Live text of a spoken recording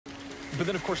But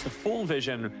then, of course, the full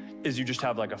vision is you just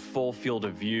have like a full field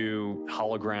of view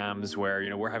holograms where,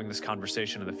 we're having this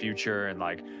conversation in the future and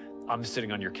like I'm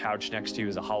sitting on your couch next to you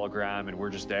as a hologram and we're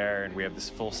just there and we have this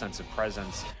full sense of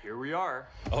presence. Here we are.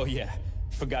 Oh yeah,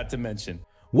 forgot to mention.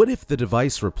 What if the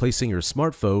device replacing your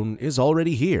smartphone is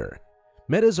already here?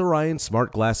 Meta's Orion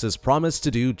Smart Glasses promise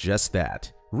to do just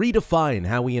that. Redefine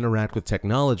how we interact with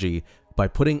technology by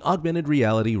putting augmented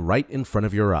reality right in front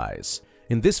of your eyes.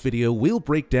 In this video, we'll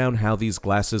break down how these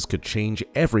glasses could change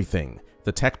everything,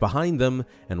 the tech behind them,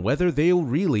 and whether they'll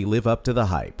really live up to the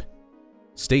hype.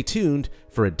 Stay tuned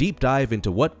for a deep dive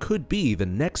into what could be the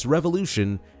next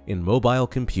revolution in mobile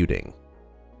computing.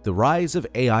 The rise of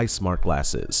AI smart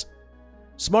glasses.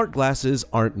 Smart glasses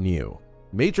aren't new.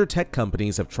 Major tech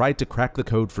companies have tried to crack the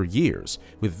code for years,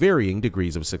 with varying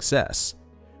degrees of success.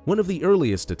 One of the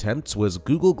earliest attempts was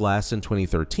Google Glass in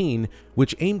 2013,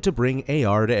 which aimed to bring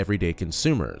AR to everyday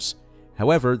consumers.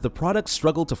 However, the product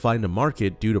struggled to find a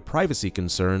market due to privacy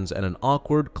concerns and an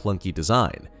awkward, clunky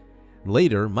design.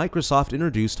 Later, Microsoft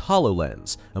introduced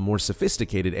HoloLens, a more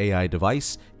sophisticated AI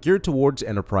device geared towards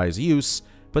enterprise use,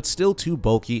 but still too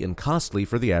bulky and costly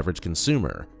for the average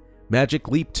consumer. Magic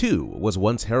Leap 2 was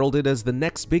once heralded as the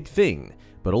next big thing,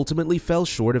 but ultimately fell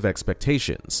short of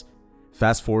expectations.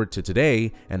 Fast forward to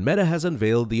today, and Meta has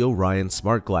unveiled the Orion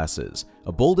Smart Glasses,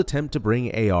 a bold attempt to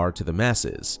bring AR to the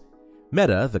masses.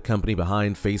 Meta, the company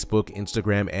behind Facebook,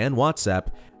 Instagram, and WhatsApp,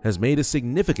 has made a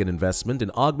significant investment in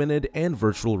augmented and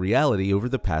virtual reality over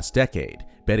the past decade,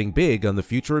 betting big on the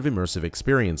future of immersive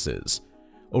experiences.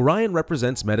 Orion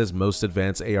represents Meta's most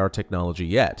advanced AR technology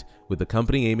yet, with the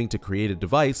company aiming to create a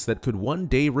device that could one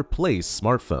day replace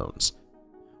smartphones.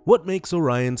 What makes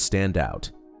Orion stand out?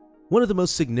 One of the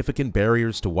most significant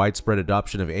barriers to widespread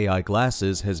adoption of AI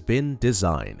glasses has been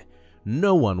design.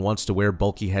 No one wants to wear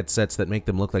bulky headsets that make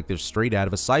them look like they're straight out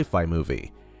of a sci-fi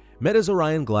movie. Meta's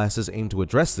Orion glasses aim to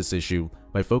address this issue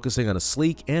by focusing on a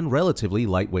sleek and relatively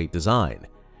lightweight design.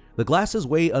 The glasses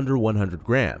weigh under 100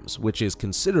 grams, which is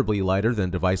considerably lighter than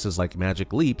devices like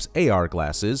Magic Leap's AR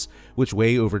glasses, which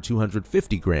weigh over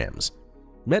 250 grams.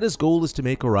 Meta's goal is to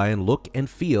make Orion look and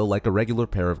feel like a regular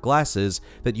pair of glasses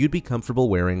that you'd be comfortable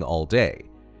wearing all day.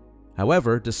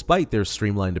 However, despite their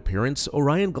streamlined appearance,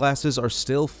 Orion glasses are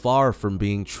still far from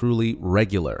being truly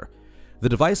regular. The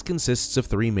device consists of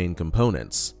three main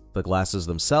components: the glasses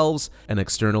themselves, an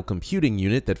external computing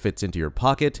unit that fits into your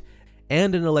pocket,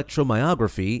 and an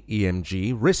electromyography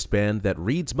 (EMG) wristband that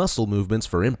reads muscle movements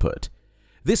for input.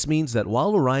 This means that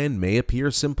while Orion may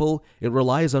appear simple, it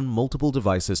relies on multiple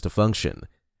devices to function.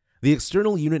 The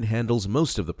external unit handles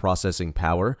most of the processing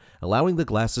power, allowing the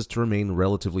glasses to remain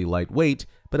relatively lightweight,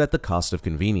 but at the cost of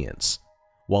convenience.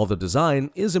 While the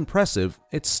design is impressive,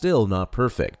 it's still not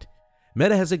perfect.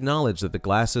 Meta has acknowledged that the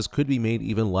glasses could be made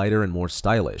even lighter and more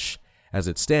stylish. As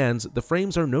it stands, the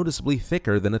frames are noticeably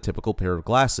thicker than a typical pair of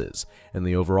glasses, and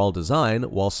the overall design,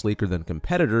 while sleeker than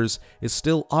competitors, is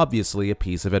still obviously a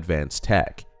piece of advanced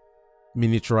tech.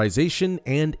 Miniaturization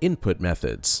and input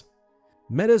methods.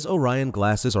 Meta's Orion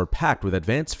glasses are packed with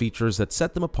advanced features that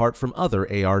set them apart from other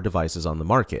AR devices on the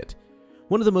market.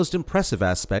 One of the most impressive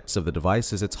aspects of the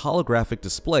device is its holographic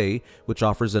display, which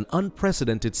offers an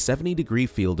unprecedented 70-degree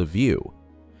field of view.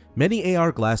 Many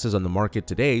AR glasses on the market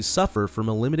today suffer from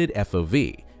a limited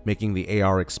FOV, making the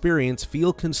AR experience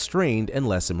feel constrained and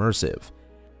less immersive.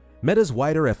 Meta's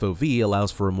wider FOV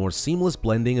allows for a more seamless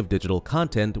blending of digital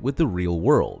content with the real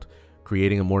world,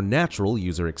 creating a more natural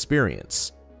user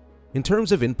experience. In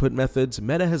terms of input methods,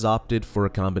 Meta has opted for a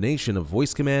combination of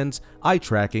voice commands, eye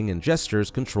tracking, and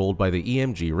gestures controlled by the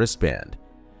EMG wristband.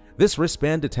 This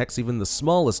wristband detects even the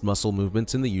smallest muscle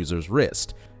movements in the user's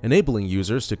wrist, enabling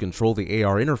users to control the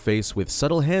AR interface with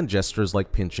subtle hand gestures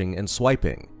like pinching and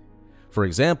swiping. For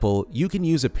example, you can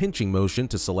use a pinching motion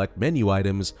to select menu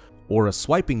items or a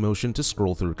swiping motion to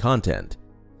scroll through content.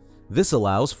 This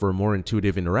allows for a more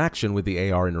intuitive interaction with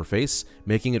the AR interface,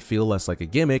 making it feel less like a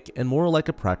gimmick and more like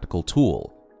a practical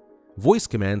tool. Voice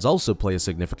commands also play a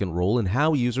significant role in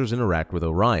how users interact with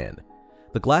Orion.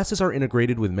 The glasses are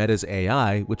integrated with Meta's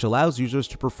AI, which allows users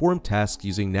to perform tasks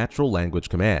using natural language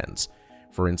commands.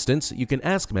 For instance, you can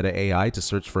ask Meta AI to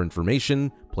search for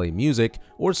information, play music,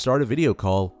 or start a video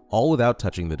call, all without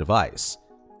touching the device.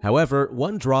 However,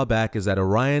 one drawback is that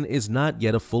Orion is not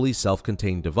yet a fully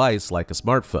self-contained device like a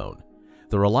smartphone.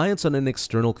 The reliance on an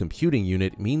external computing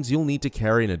unit means you'll need to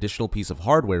carry an additional piece of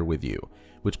hardware with you,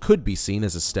 which could be seen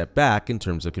as a step back in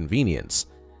terms of convenience.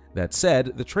 That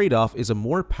said, the trade-off is a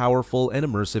more powerful and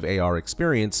immersive AR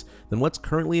experience than what's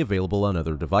currently available on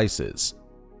other devices.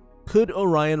 Could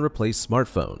Orion replace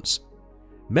smartphones?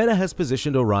 Meta has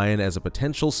positioned Orion as a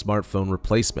potential smartphone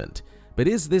replacement, But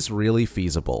is this really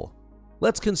feasible?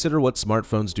 Let's consider what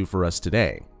smartphones do for us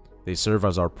today. They serve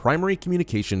as our primary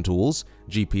communication tools,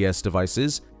 GPS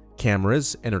devices,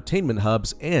 cameras, entertainment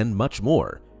hubs, and much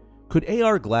more. Could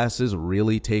AR glasses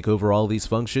really take over all these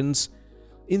functions?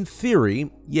 In theory,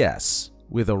 yes.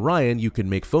 With Orion, you can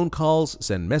make phone calls,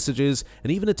 send messages,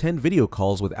 and even attend video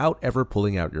calls without ever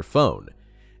pulling out your phone.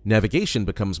 Navigation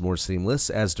becomes more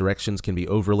seamless as directions can be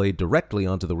overlaid directly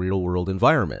onto the real-world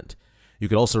environment. You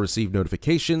can also receive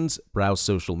notifications, browse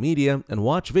social media, and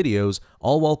watch videos,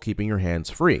 all while keeping your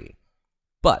hands free.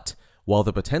 But while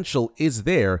the potential is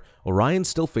there, Orion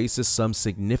still faces some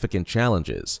significant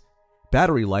challenges.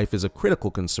 Battery life is a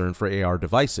critical concern for AR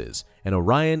devices, and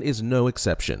Orion is no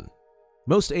exception.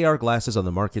 Most AR glasses on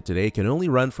the market today can only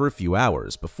run for a few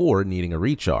hours before needing a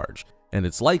recharge, and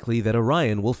it's likely that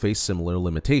Orion will face similar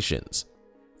limitations.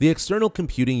 The external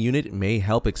computing unit may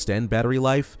help extend battery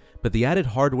life, but the added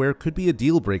hardware could be a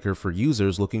deal breaker for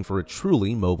users looking for a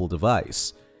truly mobile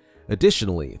device.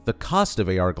 Additionally, the cost of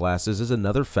AR glasses is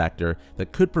another factor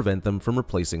that could prevent them from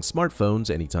replacing smartphones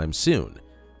anytime soon.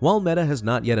 While Meta has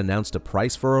not yet announced a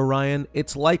price for Orion,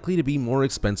 it's likely to be more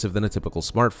expensive than a typical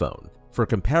smartphone. For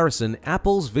comparison,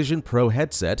 Apple's Vision Pro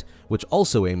headset, which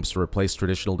also aims to replace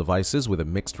traditional devices with a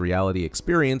mixed reality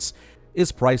experience,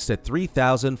 is priced at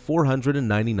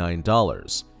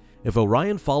 $3,499. If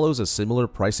Orion follows a similar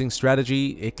pricing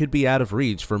strategy, it could be out of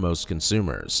reach for most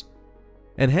consumers.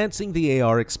 Enhancing the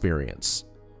AR experience.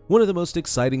 One of the most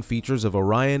exciting features of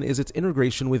Orion is its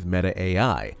integration with Meta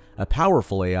AI, a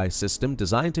powerful AI system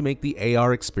designed to make the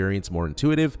AR experience more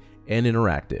intuitive and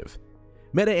interactive.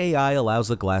 Meta AI allows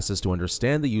the glasses to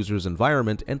understand the user's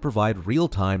environment and provide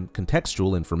real-time,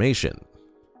 contextual information.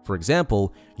 For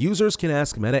example, users can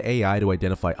ask Meta AI to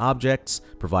identify objects,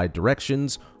 provide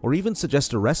directions, or even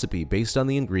suggest a recipe based on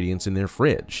the ingredients in their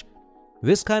fridge.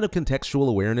 This kind of contextual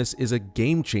awareness is a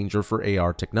game changer for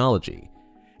AR technology.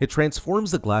 It transforms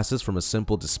the glasses from a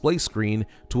simple display screen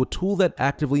to a tool that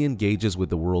actively engages with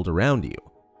the world around you.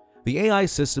 The AI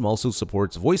system also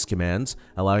supports voice commands,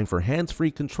 allowing for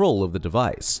hands-free control of the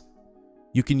device.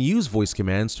 You can use voice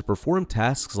commands to perform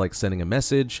tasks like sending a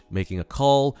message, making a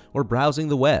call, or browsing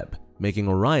the web, making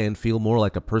Orion feel more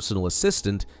like a personal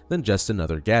assistant than just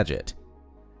another gadget.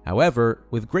 However,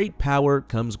 with great power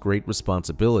comes great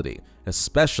responsibility,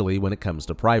 especially when it comes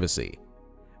to privacy.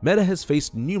 Meta has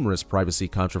faced numerous privacy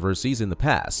controversies in the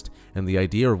past, and the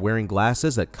idea of wearing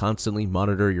glasses that constantly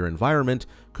monitor your environment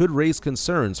could raise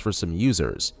concerns for some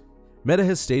users. Meta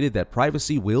has stated that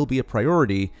privacy will be a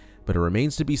priority, but it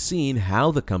remains to be seen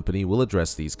how the company will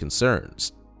address these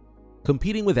concerns.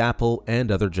 Competing with Apple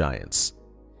and other giants.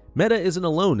 Meta isn't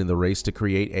alone in the race to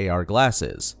create AR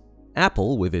glasses.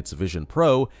 Apple, with its Vision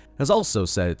Pro, has also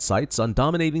set its sights on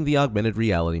dominating the augmented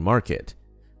reality market.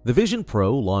 The Vision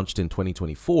Pro, launched in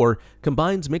 2024,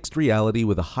 combines mixed reality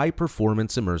with a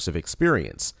high-performance immersive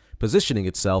experience, positioning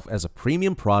itself as a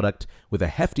premium product with a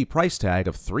hefty price tag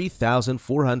of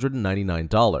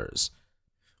 $3,499.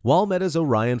 While Meta's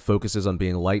Orion focuses on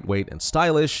being lightweight and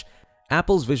stylish,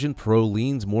 Apple's Vision Pro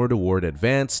leans more toward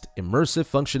advanced, immersive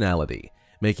functionality,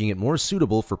 making it more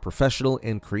suitable for professional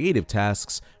and creative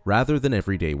tasks rather than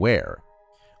everyday wear.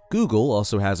 Google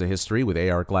also has a history with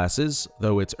AR glasses,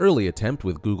 though its early attempt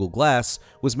with Google Glass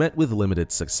was met with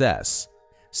limited success.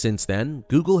 Since then,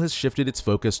 Google has shifted its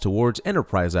focus towards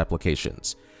enterprise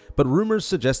applications, but rumors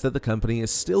suggest that the company is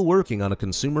still working on a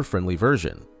consumer-friendly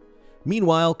version.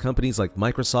 Meanwhile, companies like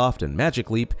Microsoft and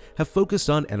Magic Leap have focused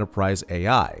on enterprise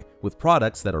AI, with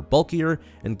products that are bulkier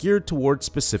and geared towards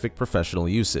specific professional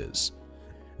uses.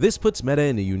 This puts Meta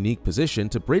in a unique position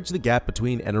to bridge the gap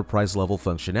between enterprise-level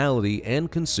functionality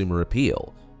and consumer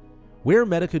appeal. Where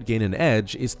Meta could gain an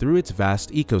edge is through its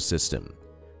vast ecosystem.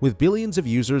 With billions of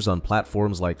users on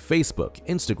platforms like Facebook,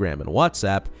 Instagram, and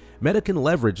WhatsApp, Meta can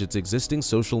leverage its existing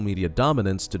social media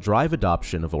dominance to drive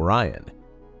adoption of Orion.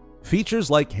 Features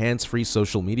like hands-free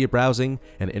social media browsing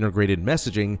and integrated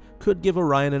messaging could give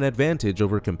Orion an advantage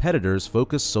over competitors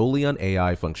focused solely on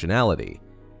AI functionality.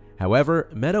 However,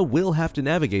 Meta will have to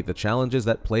navigate the challenges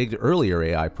that plagued earlier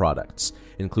AI products,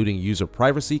 including user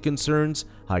privacy concerns,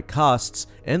 high costs,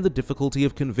 and the difficulty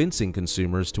of convincing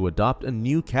consumers to adopt a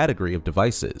new category of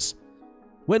devices.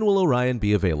 When will Orion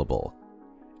be available?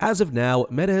 As of now,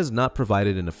 Meta has not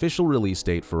provided an official release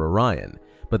date for Orion,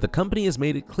 but the company has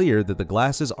made it clear that the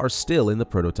glasses are still in the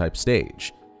prototype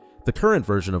stage. The current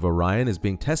version of Orion is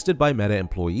being tested by Meta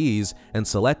employees and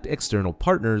select external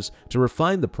partners to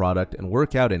refine the product and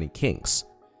work out any kinks.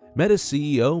 Meta's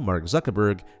CEO, Mark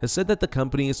Zuckerberg, has said that the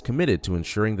company is committed to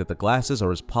ensuring that the glasses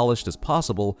are as polished as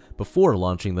possible before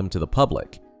launching them to the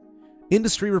public.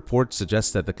 Industry reports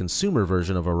suggest that the consumer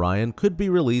version of Orion could be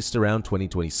released around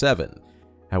 2027.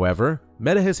 However,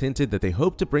 Meta has hinted that they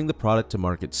hope to bring the product to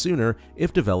market sooner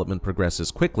if development progresses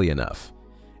quickly enough.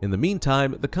 In the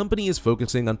meantime, the company is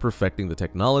focusing on perfecting the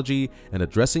technology and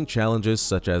addressing challenges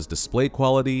such as display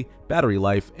quality, battery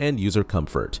life, and user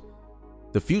comfort.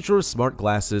 The future of smart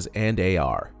glasses and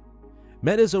AR.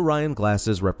 Meta's Orion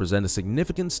glasses represent a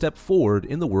significant step forward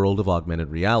in the world of augmented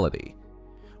reality.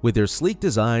 With their sleek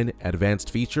design, advanced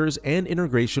features, and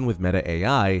integration with Meta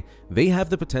AI, they have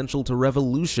the potential to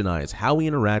revolutionize how we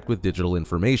interact with digital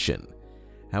information.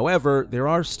 However, there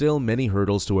are still many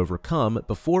hurdles to overcome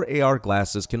before AR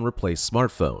glasses can replace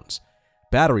smartphones.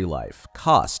 Battery life,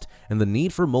 cost, and the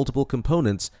need for multiple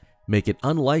components make it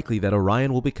unlikely that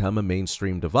Orion will become a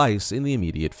mainstream device in the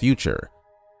immediate future.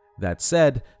 That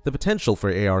said, the potential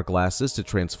for AR glasses to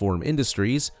transform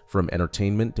industries, from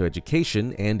entertainment to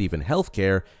education and even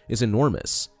healthcare, is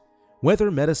enormous. Whether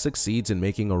Meta succeeds in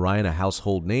making Orion a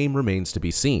household name remains to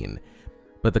be seen,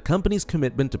 but the company's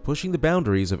commitment to pushing the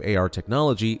boundaries of AR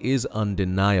technology is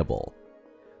undeniable.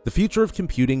 The future of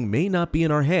computing may not be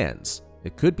in our hands,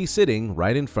 it could be sitting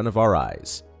right in front of our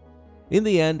eyes. In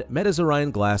the end, Meta's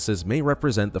Orion glasses may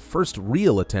represent the first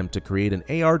real attempt to create an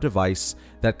AR device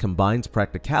that combines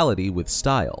practicality with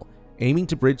style, aiming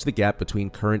to bridge the gap between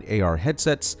current AR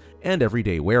headsets and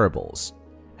everyday wearables.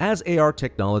 As AR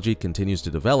technology continues to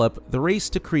develop, the race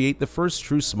to create the first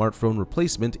true smartphone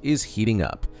replacement is heating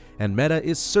up, and Meta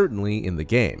is certainly in the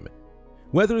game.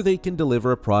 Whether they can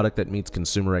deliver a product that meets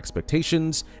consumer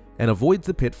expectations and avoids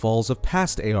the pitfalls of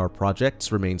past AR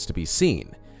projects remains to be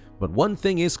seen. But one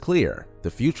thing is clear,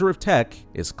 the future of tech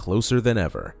is closer than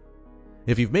ever.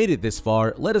 If you've made it this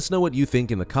far, let us know what you think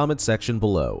in the comments section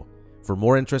below. For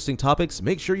more interesting topics,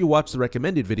 make sure you watch the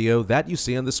recommended video that you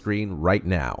see on the screen right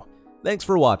now. Thanks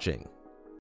for watching.